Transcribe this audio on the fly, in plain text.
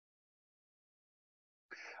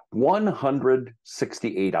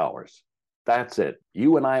168 hours. That's it.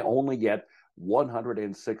 You and I only get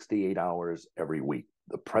 168 hours every week.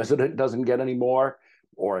 The president doesn't get any more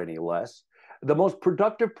or any less. The most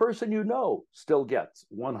productive person you know still gets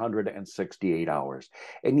 168 hours.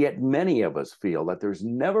 And yet, many of us feel that there's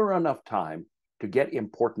never enough time to get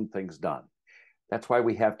important things done. That's why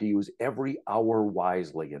we have to use every hour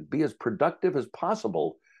wisely and be as productive as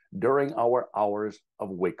possible during our hours of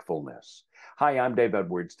wakefulness. Hi, I'm Dave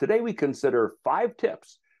Edwards. Today we consider 5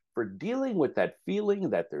 tips for dealing with that feeling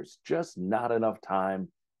that there's just not enough time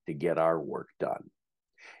to get our work done.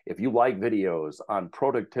 If you like videos on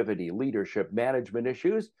productivity, leadership, management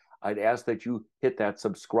issues, I'd ask that you hit that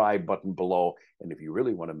subscribe button below. And if you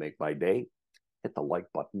really want to make my day, hit the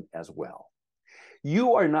like button as well.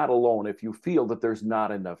 You are not alone if you feel that there's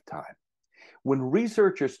not enough time. When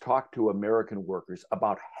researchers talked to American workers,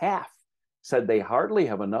 about half said they hardly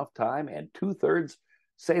have enough time, and 2/3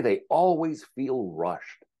 say they always feel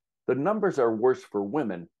rushed. The numbers are worse for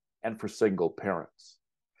women and for single parents.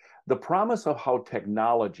 The promise of how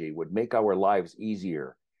technology would make our lives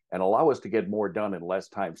easier and allow us to get more done in less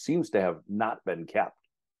time seems to have not been kept.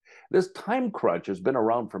 This time crunch has been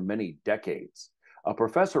around for many decades. A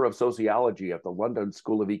professor of sociology at the London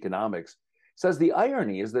School of Economics says the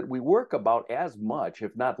irony is that we work about as much,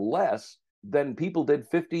 if not less, than people did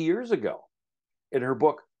 50 years ago. In her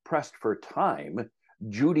book, Pressed for Time,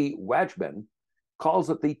 Judy Wajman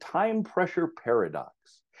calls it the time pressure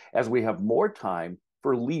paradox, as we have more time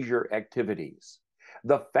for leisure activities.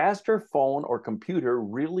 The faster phone or computer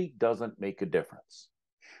really doesn't make a difference.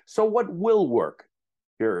 So what will work?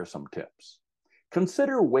 Here are some tips.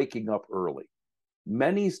 Consider waking up early.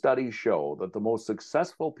 Many studies show that the most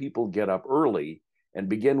successful people get up early and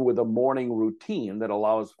begin with a morning routine that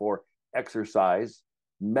allows for exercise,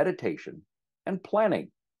 meditation, and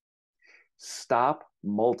planning. Stop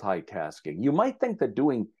multitasking. You might think that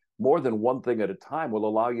doing more than one thing at a time will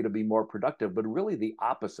allow you to be more productive, but really the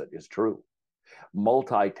opposite is true.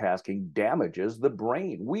 Multitasking damages the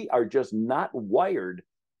brain. We are just not wired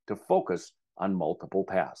to focus on multiple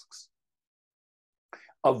tasks.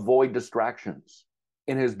 Avoid distractions.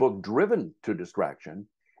 In his book, Driven to Distraction,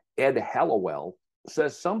 Ed Hallowell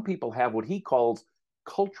says some people have what he calls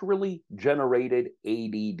culturally generated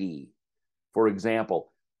ADD. For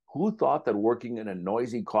example, who thought that working in a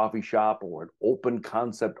noisy coffee shop or an open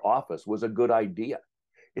concept office was a good idea?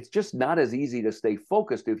 It's just not as easy to stay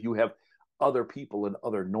focused if you have other people and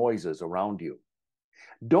other noises around you.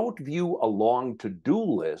 Don't view a long to-do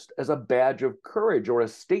list as a badge of courage or a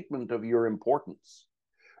statement of your importance.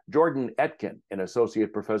 Jordan Etkin, an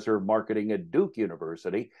associate professor of marketing at Duke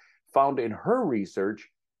University, found in her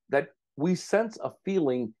research that we sense a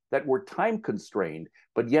feeling that we're time constrained,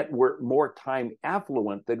 but yet we're more time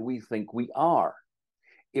affluent than we think we are.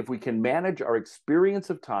 If we can manage our experience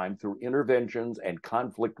of time through interventions and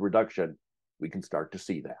conflict reduction, we can start to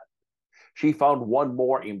see that. She found one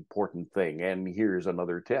more important thing, and here's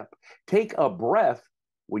another tip. Take a breath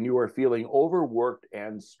when you are feeling overworked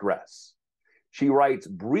and stressed. She writes,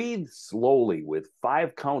 breathe slowly with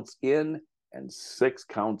 5 counts in and 6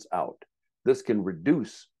 counts out. This can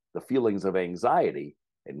reduce the feelings of anxiety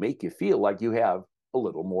and make you feel like you have a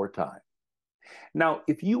little more time. Now,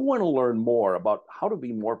 if you want to learn more about how to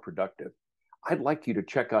be more productive, I'd like you to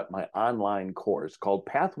check out my online course called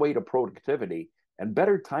Pathway to Productivity and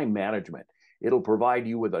Better Time Management. It'll provide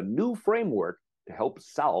you with a new framework to help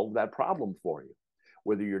solve that problem for you.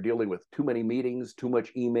 Whether you're dealing with too many meetings, too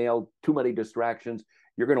much email, too many distractions,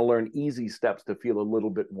 you're going to learn easy steps to feel a little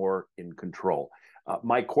bit more in control.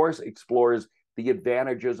 My course explores the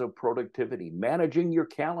advantages of productivity, managing your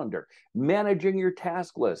calendar, managing your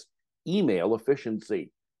task list, email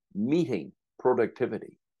efficiency, meeting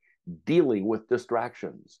productivity, dealing with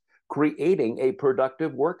distractions, creating a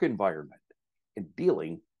productive work environment, and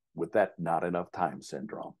dealing with that not enough time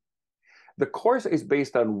syndrome. The course is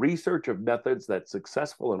based on research of methods that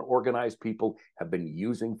successful and organized people have been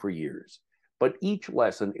using for years. But each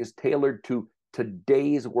lesson is tailored to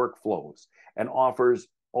today's workflows and offers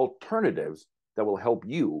alternatives that will help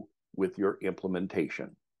you with your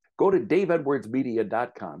implementation. Go to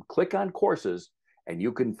daveedwardsmedia.com, click on courses, and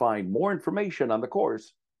you can find more information on the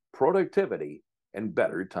course, Productivity and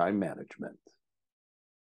Better Time Management.